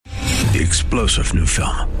The explosive new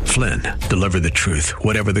film, Flynn, deliver the truth,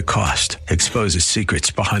 whatever the cost, exposes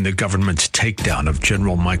secrets behind the government's takedown of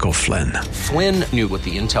General Michael Flynn. Flynn knew what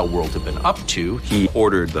the intel world had been up to. He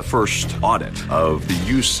ordered the first audit of the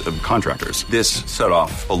use of contractors. This set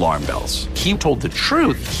off alarm bells. He told the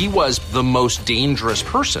truth. He was the most dangerous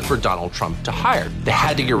person for Donald Trump to hire. They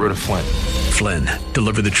had to get rid of Flynn. Flynn,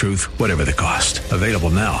 deliver the truth, whatever the cost. Available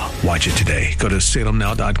now. Watch it today. Go to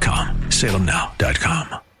salemnow.com.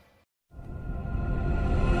 salemnow.com.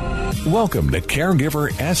 Welcome to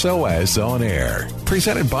Caregiver SOS On Air,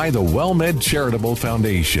 presented by the WellMed Charitable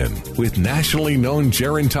Foundation, with nationally known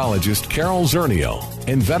gerontologist Carol Zernial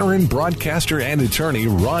and veteran broadcaster and attorney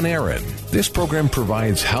Ron Aaron. This program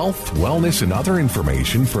provides health, wellness, and other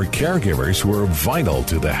information for caregivers who are vital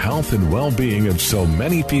to the health and well-being of so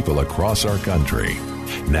many people across our country.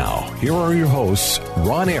 Now, here are your hosts,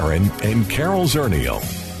 Ron Aaron and Carol Zernial.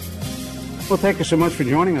 Well, thank you so much for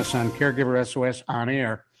joining us on Caregiver SOS On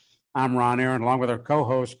Air. I'm Ron Aaron, along with our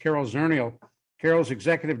co-host, Carol Zernial. Carol's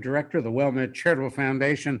executive director of the WellMed Charitable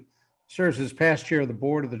Foundation, serves as past chair of the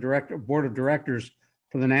board of directors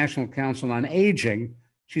for the National Council on Aging.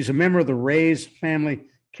 She's a member of the RAISE Family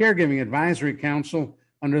Caregiving Advisory Council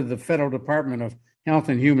under the Federal Department of Health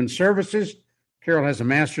and Human Services. Carol has a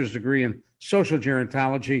master's degree in social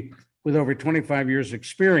gerontology with over 25 years'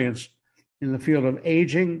 experience in the field of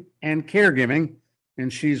aging and caregiving,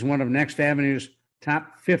 and she's one of Next Avenue's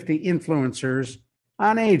top 50 influencers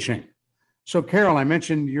on aging. So, Carol, I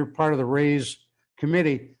mentioned you're part of the RAISE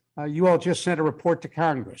committee. You all just sent a report to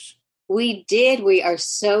Congress. We did. We are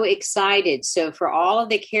so excited. So for all of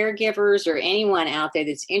the caregivers or anyone out there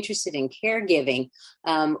that's interested in caregiving,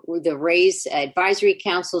 the RAISE Advisory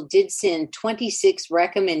Council did send 26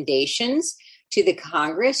 recommendations to the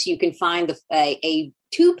Congress. You can find a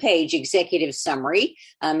 2-page executive summary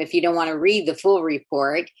if you don't want to read the full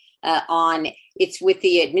report. It's with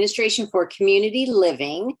the Administration for Community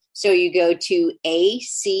Living. So you go to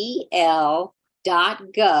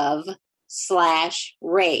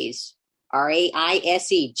acl.gov/RAISE,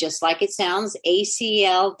 RAISE, just like it sounds,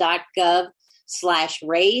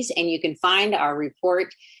 acl.gov/RAISE, and you can find our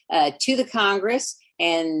report to the Congress.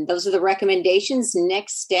 And those are the recommendations.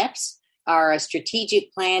 Next steps are a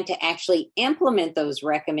strategic plan to actually implement those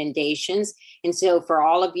recommendations. And so for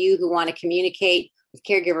all of you who want to communicate with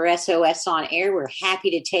Caregiver SOS On Air, we're happy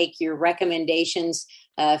to take your recommendations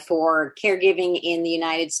for caregiving in the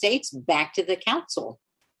United States back to the council.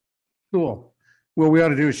 Cool. Well, we ought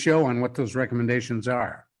to do a show on what those recommendations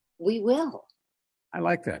are. We will. I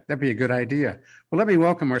like that. That'd be a good idea. Well, let me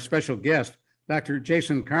welcome our special guest, Dr.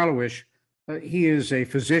 Jason Karlawish. He is a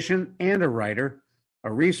physician and a writer,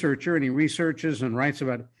 a researcher, and he researches and writes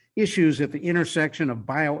about issues at the intersection of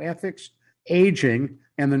bioethics, aging,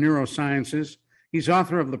 and the neurosciences. He's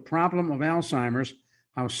author of The Problem of Alzheimer's,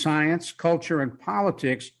 How Science, Culture, and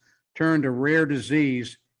Politics Turned a Rare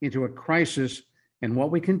Disease into a Crisis and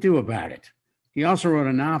What We Can Do About It. He also wrote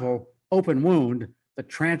a novel, Open Wound, The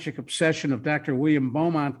Tragic Obsession of Dr. William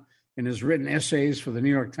Beaumont, and has written essays for the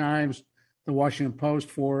New York Times, the Washington Post,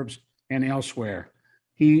 Forbes, and elsewhere.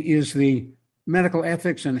 He is the Medical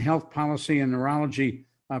Ethics and Health Policy and Neurology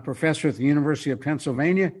professor at the University of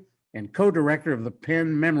Pennsylvania and co-director of the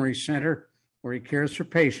Penn Memory Center, where he cares for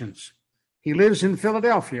patients. He lives in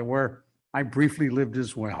Philadelphia, where I briefly lived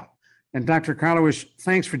as well. And Dr. Karlawish,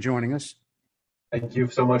 thanks for joining us. Thank you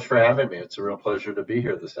so much for having me. It's a real pleasure to be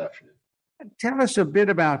here this afternoon. Tell us a bit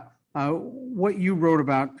about what you wrote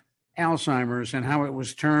about Alzheimer's and how it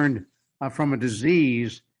was turned from a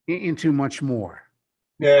disease into much more.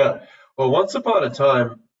 Yeah. Well, once upon a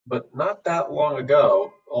time, but not that long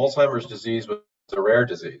ago, Alzheimer's disease was a rare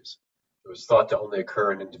disease. It was thought to only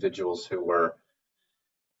occur in individuals who were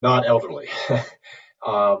not elderly.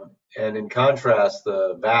 And in contrast,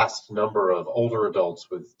 the vast number of older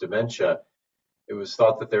adults with dementia, it was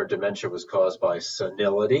thought that their dementia was caused by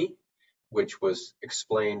senility, which was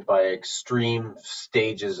explained by extreme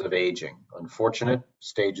stages of aging, unfortunate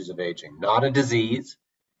stages of aging, not a disease.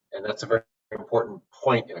 And that's a very important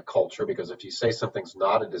point in a culture, because if you say something's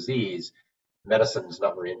not a disease, medicine's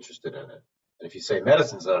not very interested in it. And if you say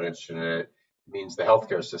medicine's not interested in it, it means the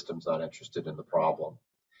healthcare system's not interested in the problem.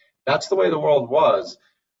 That's the way the world was,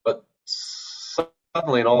 but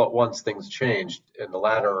suddenly and all at once things changed in the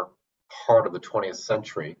latter part of the 20th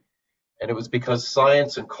century. And it was because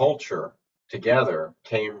science and culture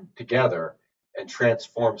came together and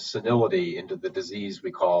transformed senility into the disease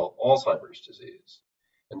we call Alzheimer's disease.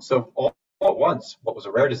 And so all at once, what was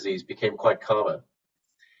a rare disease became quite common.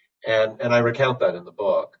 And I recount that in the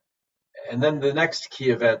book. And then the next key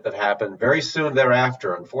event that happened very soon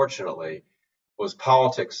thereafter, unfortunately, was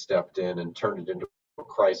politics stepped in and turned it into a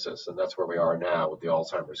crisis. And that's where we are now with the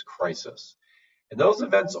Alzheimer's crisis. And those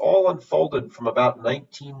events all unfolded from about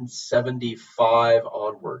 1975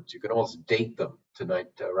 onwards. You can almost date them to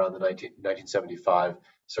around 1975,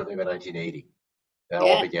 certainly by 1980. That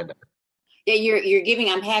all began to happen.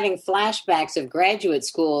 Yeah, I'm having flashbacks of graduate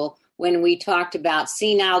school when we talked about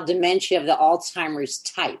senile dementia of the Alzheimer's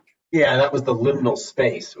type. Yeah, that was the liminal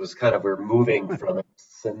space. It was kind of, we're moving from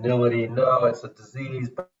senility. No, it's a disease.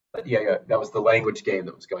 But yeah, that was the language game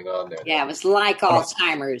that was going on there. Yeah, it was like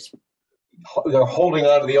Alzheimer's. They're holding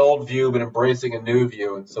on to the old view, but embracing a new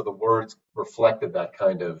view. And so the words reflected that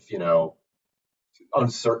kind of,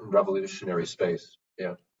 uncertain revolutionary space.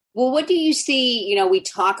 Yeah. Well, what do you see? We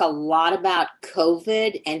talk a lot about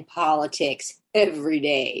COVID and politics every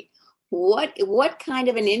day. What kind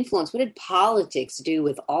of an influence? What did politics do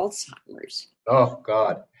with Alzheimer's? Oh,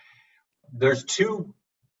 God. There's two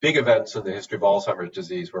big events in the history of Alzheimer's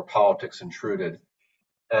disease where politics intruded.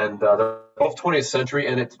 And they're both 20th century,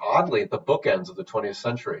 and it's oddly at the bookends of the 20th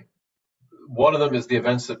century. One of them is the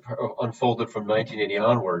events that unfolded from 1980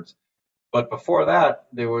 onwards. But before that,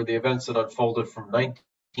 there were the events that unfolded from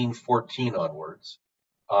 1914 onwards,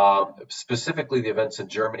 specifically the events in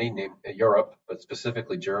Germany, Europe, but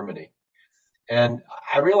specifically Germany. And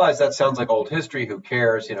I realize that sounds like old history. Who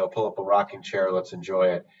cares? Pull up a rocking chair, let's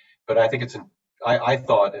enjoy it. But I think I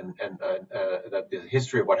thought that the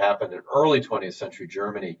history of what happened in early 20th century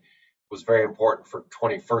Germany was very important for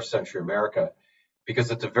 21st century America, because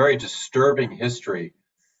it's a very disturbing history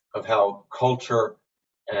of how culture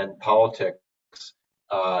and politics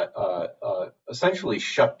essentially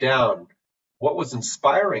shut down what was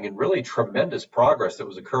inspiring and really tremendous progress that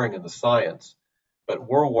was occurring in the science. But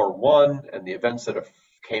World War I and the events that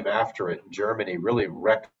came after it in Germany really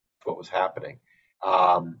wrecked what was happening,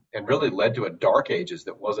 and really led to a dark ages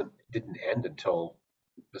that didn't end until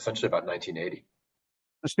essentially about 1980.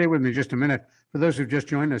 Stay with me just a minute. For those who've just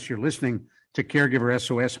joined us, you're listening to Caregiver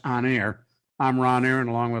SOS On Air. I'm Ron Aaron,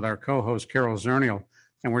 along with our co-host Carol Zernial,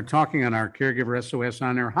 and we're talking on our Caregiver SOS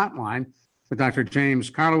On Air hotline with Dr.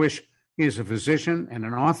 James Karlawish. He is a physician and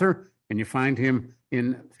an author, and you find him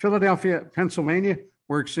in Philadelphia, Pennsylvania,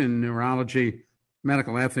 works in neurology,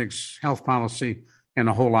 medical ethics, health policy, and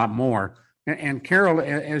a whole lot more. And Carol,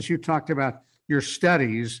 as you talked about your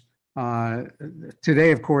studies,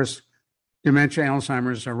 today, of course, dementia,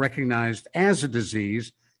 Alzheimer's are recognized as a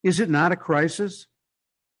disease. Is it not a crisis?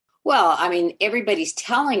 Well, everybody's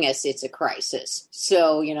telling us it's a crisis.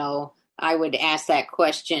 So, I would ask that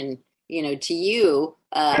question, to you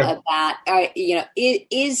about,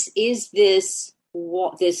 is this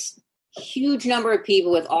huge number of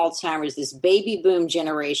people with Alzheimer's, this baby boom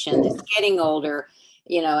generation that's getting older,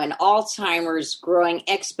 and Alzheimer's growing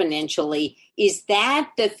exponentially. Is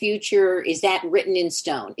that the future? Is that written in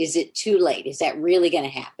stone? Is it too late? Is that really going to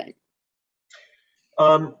happen?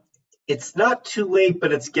 It's not too late,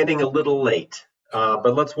 but it's getting a little late.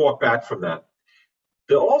 But let's walk back from that.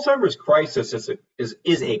 The Alzheimer's crisis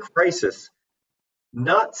is a crisis,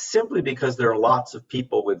 not simply because there are lots of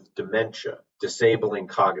people with dementia, disabling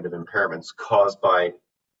cognitive impairments caused by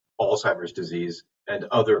Alzheimer's disease and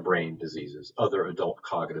other brain diseases, other adult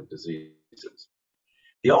cognitive diseases.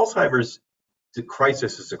 The Alzheimer's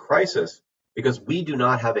crisis is a crisis because we do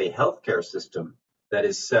not have a healthcare system that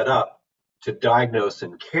is set up to diagnose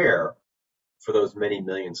and care for those many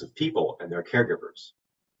millions of people and their caregivers.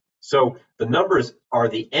 So the numbers are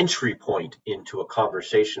the entry point into a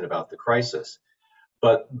conversation about the crisis.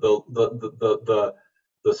 But the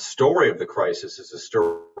story of the crisis is a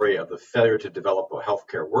story of the failure to develop a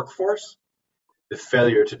healthcare workforce, the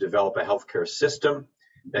failure to develop a healthcare system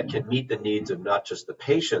that can meet the needs of not just the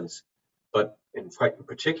patients, but in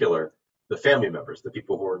particular, the family members, the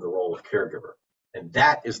people who are in the role of caregiver. And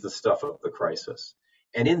that is the stuff of the crisis.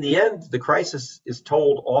 And in the end, the crisis is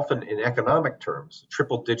told often in economic terms,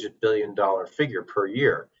 triple-digit billion-dollar figure per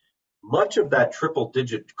year. Much of that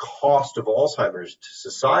triple-digit cost of Alzheimer's to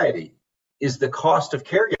society is the cost of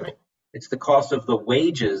caregiving. It's the cost of the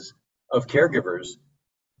wages of caregivers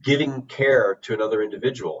giving care to another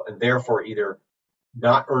individual, and therefore either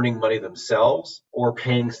not earning money themselves or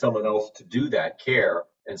paying someone else to do that care,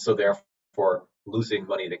 and so therefore losing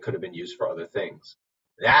money that could have been used for other things.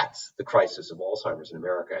 That's the crisis of Alzheimer's in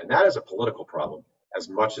America, and that is a political problem as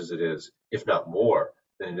much as it is, if not more,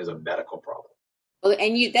 than it is a medical problem. Well,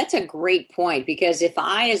 and that's a great point, because if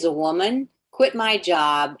I, as a woman, quit my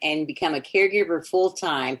job and become a caregiver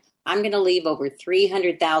full-time, I'm going to leave over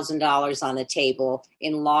 $300,000 on the table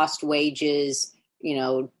in lost wages,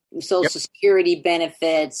 Social Security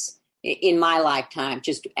benefits, in my lifetime,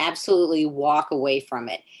 just absolutely walk away from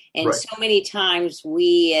it. And Right. so many times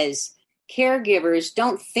we as caregivers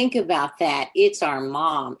don't think about that. It's our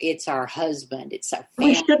mom, it's our husband, it's our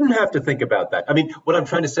We family. shouldn't have to think about that. I mean, what I'm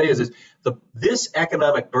trying to say is this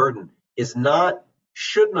economic burden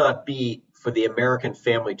should not be for the American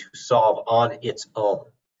family to solve on its own.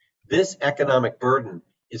 This economic burden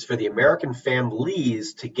is for the American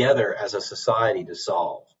families together as a society to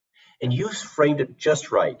solve. And you framed it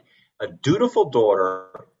just right. A dutiful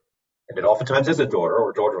daughter, and it oftentimes is a daughter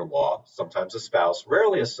or daughter-in-law, sometimes a spouse,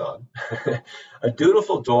 rarely a son. A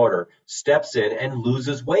dutiful daughter steps in and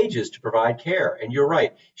loses wages to provide care. And you're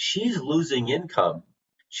right, she's losing income.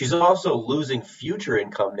 She's also losing future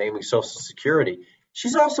income, namely Social Security.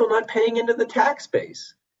 She's also not paying into the tax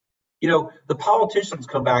base. You know, the politicians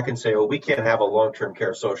come back and say, oh, we can't have a long-term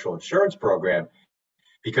care social insurance program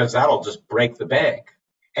because that'll just break the bank.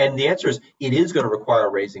 And the answer is, it is going to require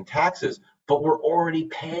raising taxes, but we're already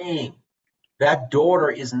paying. That daughter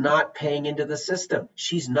is not paying into the system.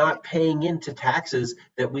 She's not paying into taxes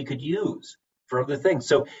that we could use for other things.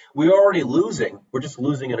 So we're already losing. We're just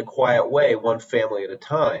losing in a quiet way, one family at a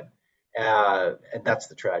time. And that's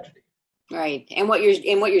the tragedy. Right. And what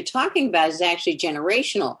you're talking about is actually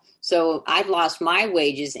generational. So I've lost my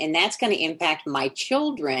wages, and that's going to impact my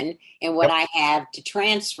children and what I have to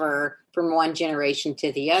transfer from one generation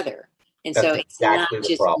to the other. And That's so it's exactly not the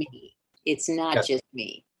just problem. me. It's not just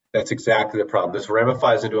me. That's exactly the problem. This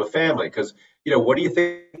ramifies into a family because, you know, what do you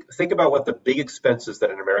think? Think about what the big expenses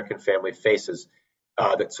that an American family faces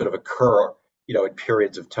that sort of occur, you know, in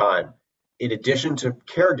periods of time. In addition to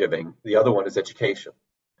caregiving, the other one is education.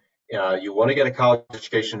 You want to get a college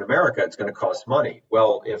education in America, it's going to cost money.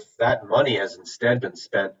 Well, if that money has instead been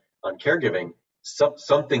spent on caregiving,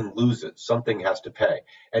 something loses, something has to pay.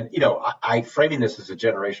 And, you know, I framing this as a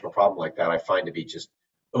generational problem like that, I find to be just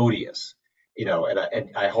odious, you know, and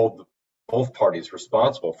I hold both parties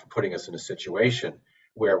responsible for putting us in a situation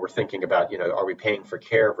where we're thinking about, you know, are we paying for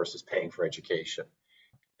care versus paying for education?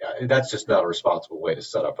 That's just not a responsible way to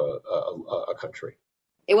set up a country.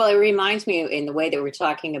 Well, it reminds me in the way that we're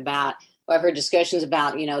talking about, I've heard discussions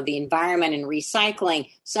about, you know, the environment and recycling.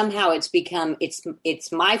 Somehow it's become,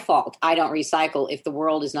 it's my fault I don't recycle if the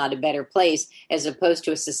world is not a better place, as opposed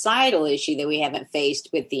to a societal issue that we haven't faced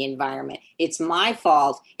with the environment. It's my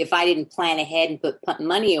fault if I didn't plan ahead and put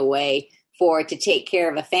money away to take care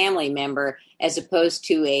of a family member, as opposed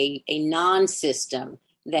to a non-system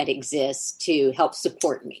that exists to help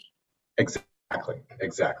support me. Exactly.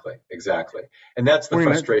 And that's the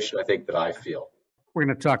frustration I think that I feel. We're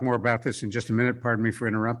going to talk more about this in just a minute. Pardon me for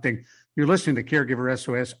interrupting. You're listening to Caregiver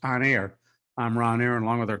SOS On Air. I'm Ron Aaron,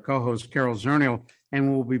 along with our co-host, Carol Zernial, and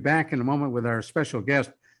we'll be back in a moment with our special guest,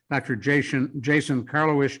 Dr. Jason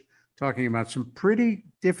Karlawish, talking about some pretty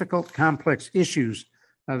difficult, complex issues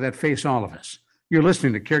that face all of us. You're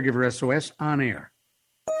listening to Caregiver SOS On Air.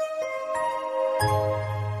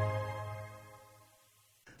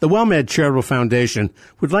 The WellMed Charitable Foundation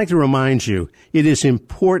would like to remind you it is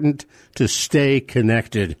important to stay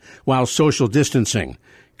connected while social distancing.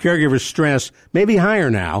 Caregiver stress may be higher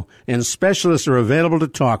now, and specialists are available to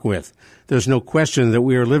talk with. There's no question that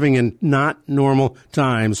we are living in not normal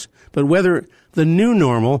times, but whether the new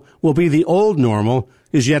normal will be the old normal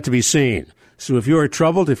is yet to be seen. So if you are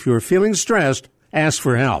troubled, if you are feeling stressed, ask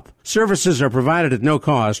for help. Services are provided at no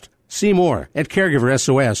cost. See more at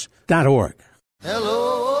caregiversos.org.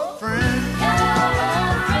 Hello, friend.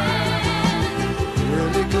 Hello, friend.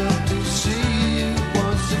 Really good to see you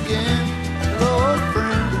once again. Hello,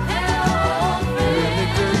 friend. Hello, friend. Really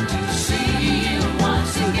good to see you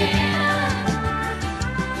once again.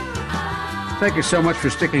 Thank you so much for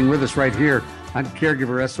sticking with us right here on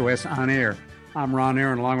Caregiver SOS On Air. I'm Ron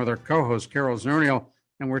Aaron, along with our co-host, Carol Zernial,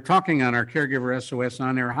 and we're talking on our Caregiver SOS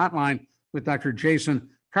On Air hotline with Dr.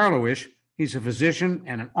 Jason Karlawish. He's a physician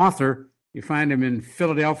and an author. You find him in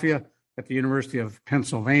Philadelphia at the University of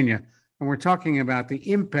Pennsylvania. And we're talking about the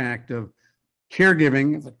impact of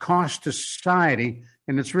caregiving, the cost to society,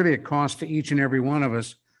 and it's really a cost to each and every one of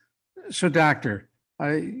us. So, Doctor,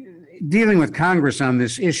 dealing with Congress on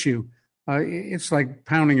this issue, it's like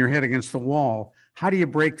pounding your head against the wall. How do you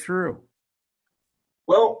break through?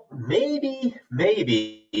 Well, maybe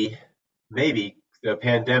the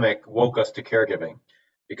pandemic woke us to caregiving,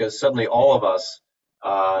 because suddenly all of us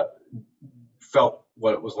felt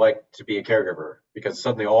what it was like to be a caregiver, because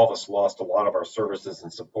suddenly all of us lost a lot of our services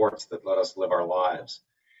and supports that let us live our lives.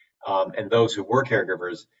 And those who were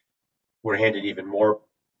caregivers were handed even more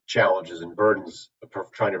challenges and burdens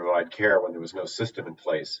of trying to provide care when there was no system in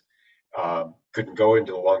place. Couldn't go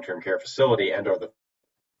into the long-term care facility and or the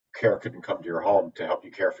care couldn't come to your home to help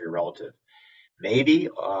you care for your relative. Maybe,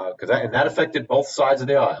 and that affected both sides of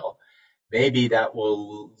the aisle, maybe that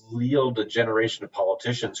will yield a generation of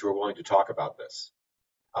politicians who are willing to talk about this,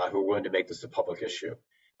 who are willing to make this a public issue,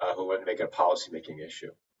 who are willing to make it a policy-making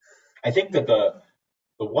issue. I think that the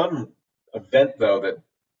one event, though,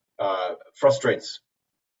 that frustrates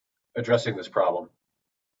addressing this problem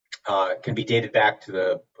can be dated back to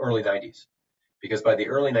the early 90s, because by the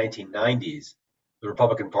early 1990s, the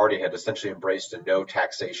Republican Party had essentially embraced a no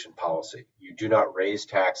taxation policy. You do not raise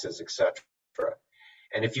taxes, etc.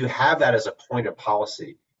 And if you have that as a point of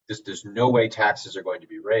policy, there's no way taxes are going to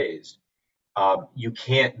be raised. You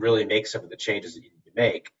can't really make some of the changes that you need to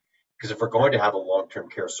make, because if we're going to have a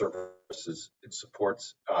long-term care services and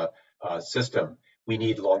supports system, we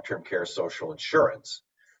need long-term care social insurance.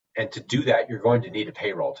 And to do that, you're going to need a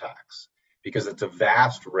payroll tax, because it's a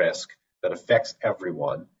vast risk that affects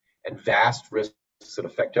everyone, and vast risks that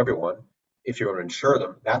affect everyone, if you're going to insure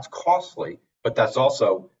them, that's costly, but that's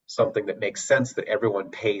also something that makes sense that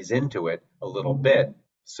everyone pays into it a little bit,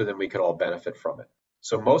 so then we can all benefit from it.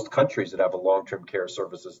 So most countries that have a long-term care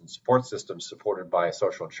services and support system supported by a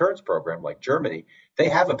social insurance program like Germany, they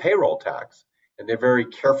have a payroll tax, and they're very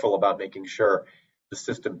careful about making sure the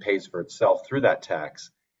system pays for itself through that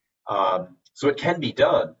tax. So it can be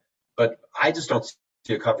done, but I just don't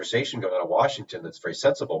see a conversation going on in Washington that's very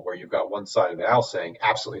sensible, where you've got one side of the aisle saying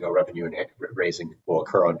absolutely no revenue raising will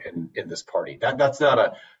occur in this party. That's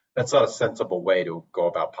not a sensible way to go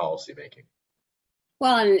about policy making.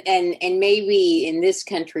 Well, and maybe in this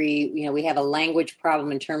country, we have a language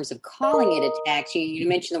problem in terms of calling it a tax. You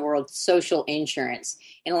mentioned the word social insurance,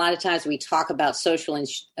 and a lot of times we talk about Social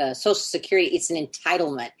Security. It's an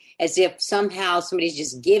entitlement, as if somehow somebody's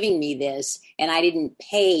just giving me this and I didn't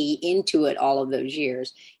pay into it all of those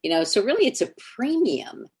years. So really, it's a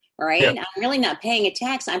premium, right? Yeah. I'm really not paying a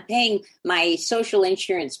tax. I'm paying my social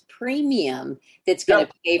insurance premium that's going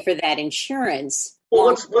to pay for that insurance. Well,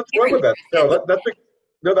 let's run with that.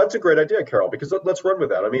 No, that's a great idea, Carol, because let's run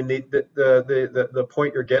with that. I mean, the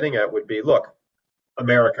point you're getting at would be, look,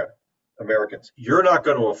 Americans, you're not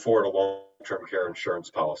going to afford a long-term care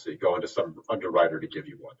insurance policy going to some underwriter to give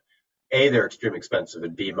you one. A, they're extremely expensive,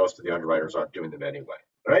 and B, most of the underwriters aren't doing them anyway,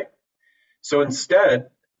 right? So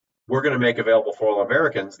instead, we're going to make available for all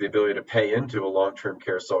Americans the ability to pay into a long-term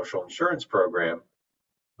care social insurance program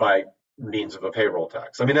by means of a payroll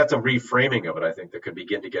tax. I mean, that's a reframing of it, I think, that could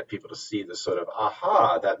begin to get people to see this sort of,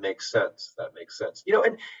 aha, that makes sense. That makes sense.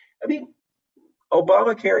 And I mean,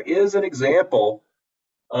 Obamacare is an example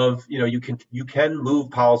of, you can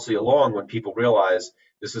move policy along when people realize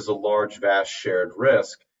this is a large, vast shared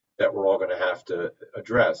risk that we're all going to have to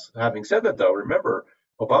address. Having said that, though, remember,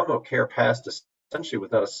 Obamacare passed essentially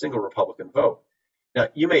without a single Republican vote. Now,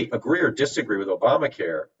 you may agree or disagree with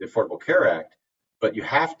Obamacare, the Affordable Care Act, but you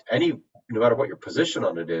have to, no matter what your position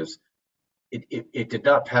on it is, it did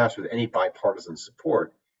not pass with any bipartisan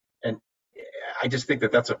support. And I just think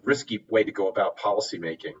that that's a risky way to go about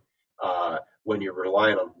policymaking when you're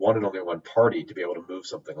relying on one and only one party to be able to move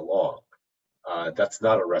something along. That's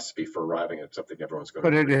not a recipe for arriving at something everyone's going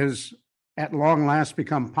to do. But it has, at long last,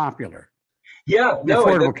 become popular. Yeah, the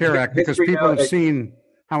Affordable Care Act, because people have seen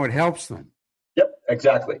how it helps them. Yep,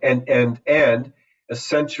 exactly. And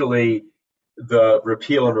essentially, the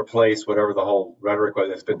repeal and replace, whatever the whole rhetoric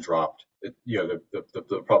was, has been dropped. The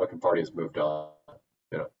Republican Party has moved on.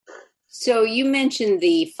 So you mentioned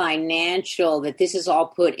that this is all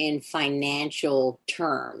put in financial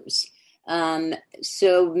terms.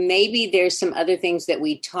 So maybe there's some other things that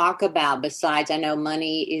we talk about besides, I know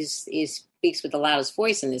money speaks with the loudest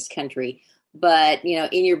voice in this country, but,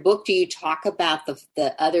 in your book, do you talk about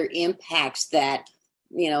the other impacts that,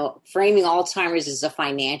 framing Alzheimer's as a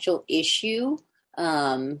financial issue,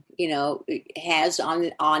 has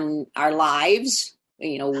on our lives?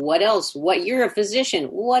 What else? You're a physician.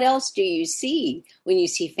 What else do you see when you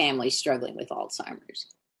see families struggling with Alzheimer's?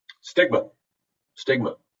 Stigma.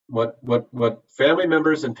 What family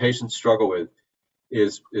members and patients struggle with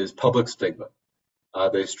is public stigma.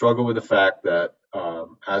 They struggle with the fact that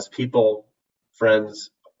as people,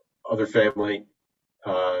 friends, other family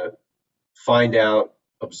find out,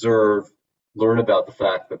 observe, learn about the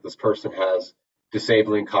fact that this person has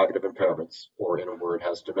disabling cognitive impairments, or in a word,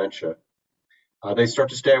 has dementia, they start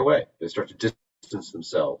to stay away. They start to distance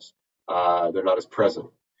themselves. They're not as present,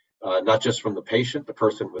 not just from the patient, the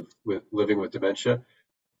person with living with dementia,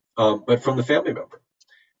 but from the family member.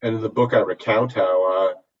 And in the book, I recount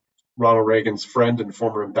how Ronald Reagan's friend and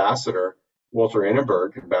former ambassador, Walter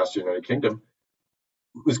Annenberg, ambassador to the United Kingdom,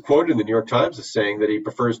 was quoted in the New York Times as saying that he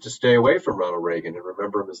prefers to stay away from Ronald Reagan and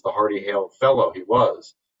remember him as the hearty, hale fellow he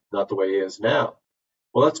was, not the way he is now.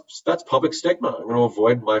 Well, that's public stigma. I'm going to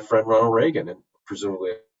avoid my friend Ronald Reagan, and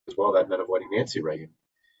presumably as well that meant avoiding Nancy Reagan.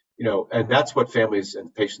 And that's what families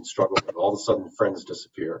and patients struggle with. All of a sudden, friends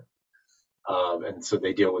disappear. And so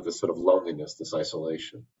they deal with this sort of loneliness, this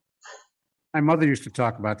isolation. My mother used to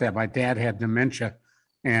talk about that. My dad had dementia,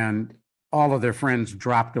 and all of their friends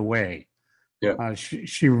dropped away. Yeah.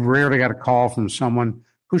 She rarely got a call from someone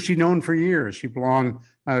who she'd known for years. She belonged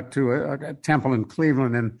to a temple in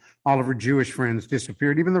Cleveland, and all of her Jewish friends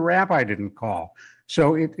disappeared. Even the rabbi didn't call.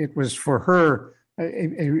 So it was for her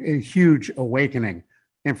a huge awakening.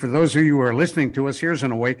 And for those of you who are listening to us, here's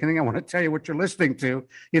an awakening. I want to tell you what you're listening to.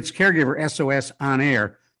 It's Caregiver SOS On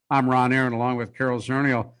Air. I'm Ron Aaron, along with Carol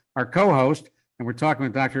Zernial, our co-host, and we're talking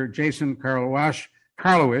with Dr. Jason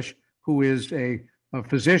Karlawish, who is a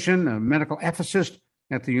physician, a medical ethicist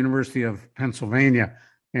at the University of Pennsylvania.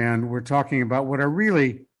 And we're talking about what are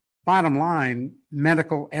really, bottom line,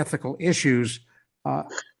 medical ethical issues.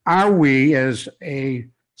 Are we, as a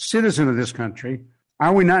citizen of this country,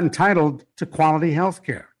 are we not entitled to quality health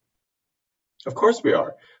care? Of course we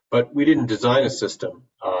are, but we didn't design a system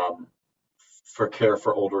for care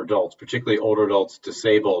for older adults, particularly older adults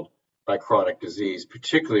disabled by chronic disease,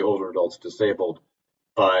 particularly older adults disabled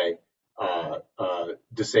by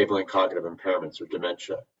disabling cognitive impairments or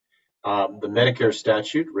dementia. The Medicare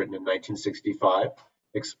statute, written in 1965,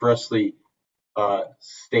 expressly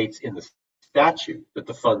states in the statute that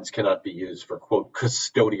the funds cannot be used for, quote,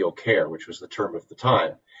 custodial care, which was the term of the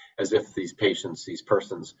time, as if these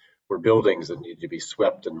persons were buildings that needed to be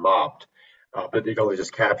swept and mopped. But it only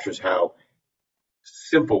just captures how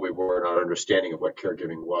simple we were in our understanding of what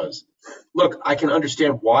caregiving was. Look, I can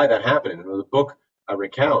understand why that happened. In the book I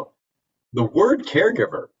recount, the word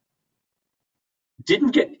caregiver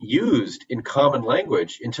didn't get used in common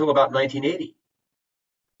language until about 1980.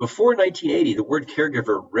 Before 1980, the word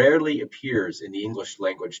caregiver rarely appears in the English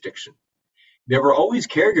language diction. There were always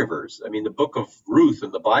caregivers. I mean, the book of Ruth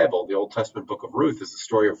in the Bible, the Old Testament book of Ruth, is the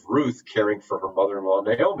story of Ruth caring for her mother-in-law,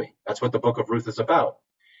 Naomi. That's what the book of Ruth is about.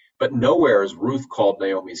 But nowhere is Ruth called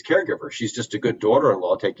Naomi's caregiver. She's just a good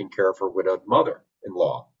daughter-in-law taking care of her widowed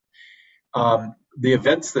mother-in-law. The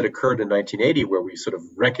events that occurred in 1980, where we sort of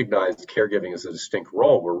recognized caregiving as a distinct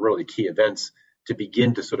role, were really key events to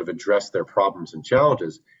begin to sort of address their problems and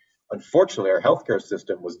challenges. Unfortunately, our healthcare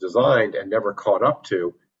system was designed and never caught up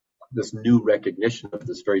to this new recognition of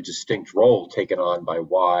this very distinct role taken on by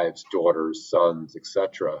wives, daughters, sons,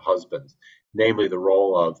 etc., husbands, namely the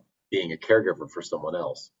role of being a caregiver for someone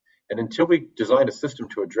else. And until we design a system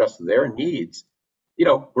to address their needs,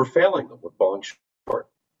 we're failing them. We're falling short.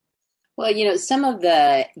 Well, some of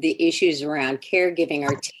the issues around caregiving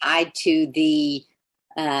are tied to the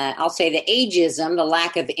I'll say the ageism, the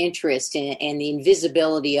lack of interest and the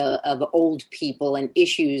invisibility of old people and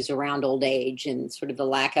issues around old age, and sort of the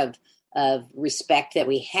lack of respect that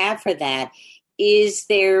we have for that. Is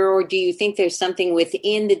there, or do you think there's something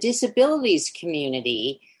within the disabilities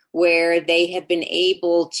community where they have been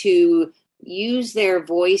able to use their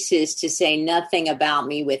voices to say nothing about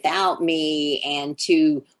me without me, and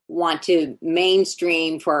to want to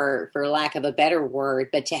mainstream, for lack of a better word,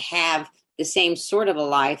 but to have the same sort of a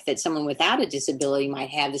life that someone without a disability might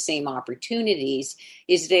have, the same opportunities?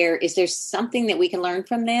 Is there something that we can learn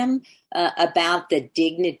from them about the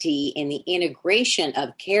dignity and the integration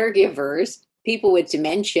of caregivers, people with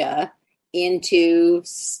dementia, into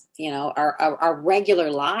our regular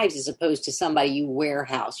lives, as opposed to somebody you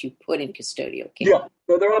warehouse, you put in custodial care? Yeah,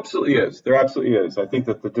 no, there absolutely is. There absolutely is. I think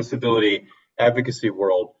that the disability advocacy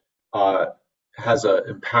world has an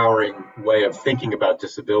empowering way of thinking about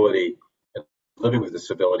disability and living with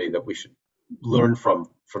disability that we should learn from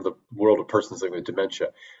the world of persons living with dementia.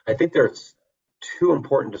 I think there's two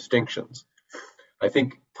important distinctions. I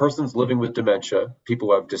think persons living with dementia, people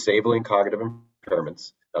who have disabling cognitive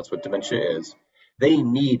impairments, that's what dementia is, they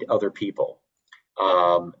need other people.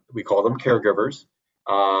 We call them caregivers.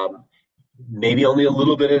 Maybe only a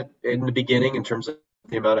little bit in the beginning in terms of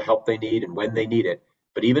the amount of help they need and when they need it.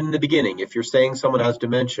 But even in the beginning, if you're saying someone has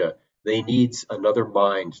dementia, they need another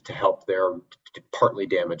mind to help their partly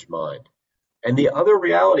damaged mind. And the other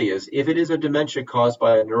reality is, if it is a dementia caused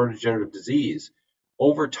by a neurodegenerative disease,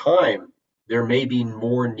 over time, there may be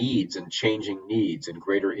more needs and changing needs and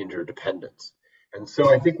greater interdependence. And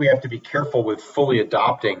so I think we have to be careful with fully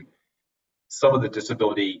adopting some of the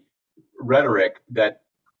disability rhetoric that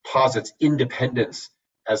posits independence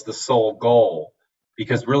as the sole goal,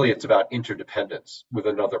 because really it's about interdependence with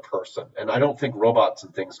another person. And I don't think robots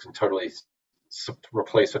and things can totally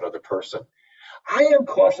replace another person. I am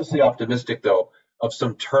cautiously optimistic, though, of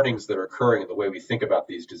some turnings that are occurring in the way we think about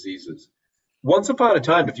these diseases. once upon a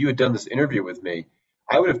time, if you had done this interview with me,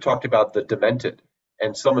 I would have talked about the demented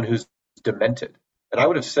and someone who's demented. And I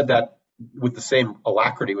would have said that with the same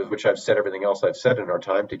alacrity with which I've said everything else I've said in our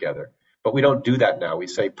time together. But we don't do that now. We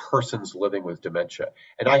say persons living with dementia.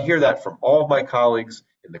 And I hear that from all of my colleagues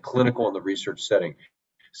in the clinical and the research setting.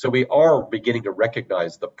 So we are beginning to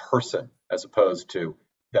recognize the person as opposed to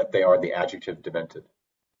that they are the adjective demented.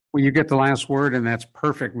 Well, you get the last word, and that's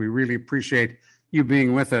perfect. We really appreciate you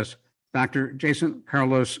being with us. Dr. Jason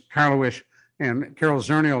Karlawish and Carol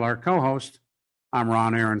Zernial, our co-host. I'm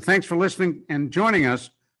Ron Aaron. Thanks for listening and joining us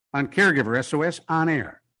on Caregiver SOS On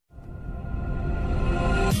Air.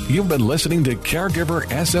 You've been listening to Caregiver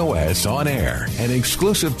SOS On Air, an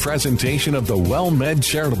exclusive presentation of the WellMed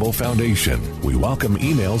Charitable Foundation. We welcome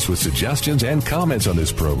emails with suggestions and comments on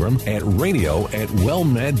this program at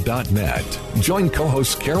radio@wellmed.net. Join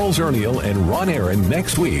co-hosts Carol Zernial and Ron Aaron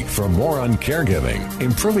next week for more on caregiving,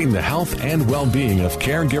 improving the health and well-being of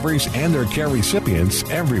caregivers and their care recipients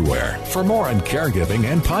everywhere. For more on caregiving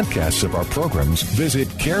and podcasts of our programs, visit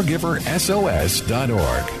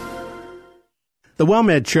caregiversos.org. The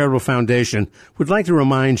WellMed Charitable Foundation would like to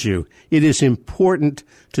remind you it is important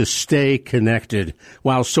to stay connected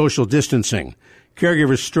while social distancing.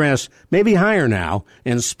 Caregiver stress may be higher now,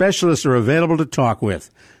 and specialists are available to talk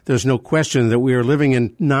with. There's no question that we are living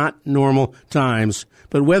in not normal times,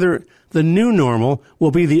 but whether the new normal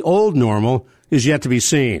will be the old normal is yet to be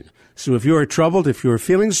seen. So if you are troubled, if you are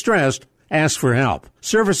feeling stressed, ask for help.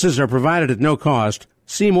 Services are provided at no cost.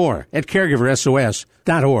 See more at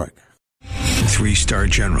caregiversos.org. 3-star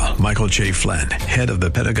General Michael J. Flynn, head of the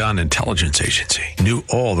Pentagon Intelligence Agency, knew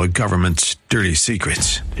all the government's dirty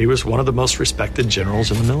secrets. He was one of the most respected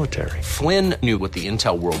generals in the military. Flynn knew what the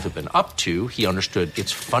intel world had been up to. He understood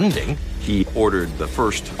its funding. He ordered the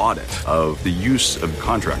first audit of the use of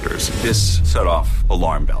contractors. This set off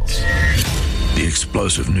alarm bells. The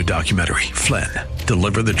explosive new documentary, Flynn,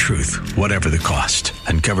 Deliver the Truth, Whatever the Cost,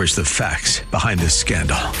 uncovers the facts behind this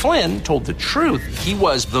scandal. Flynn told the truth. He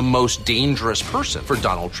was the most dangerous person for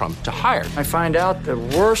Donald Trump to hire. I find out the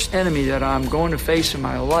worst enemy that I'm going to face in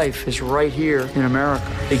my life is right here in America.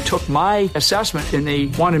 They took my assessment and they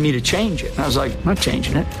wanted me to change it. And I was like, I'm not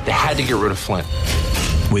changing it. They had to get rid of Flynn.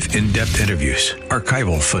 With in-depth interviews,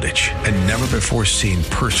 archival footage, and never-before-seen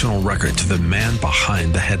personal records of the man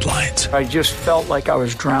behind the headlines. I just felt like I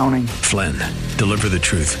was drowning. Flynn, Deliver the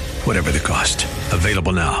Truth, Whatever the Cost.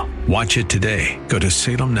 Available now. Watch it today. Go to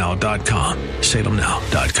salemnow.com.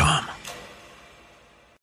 salemnow.com.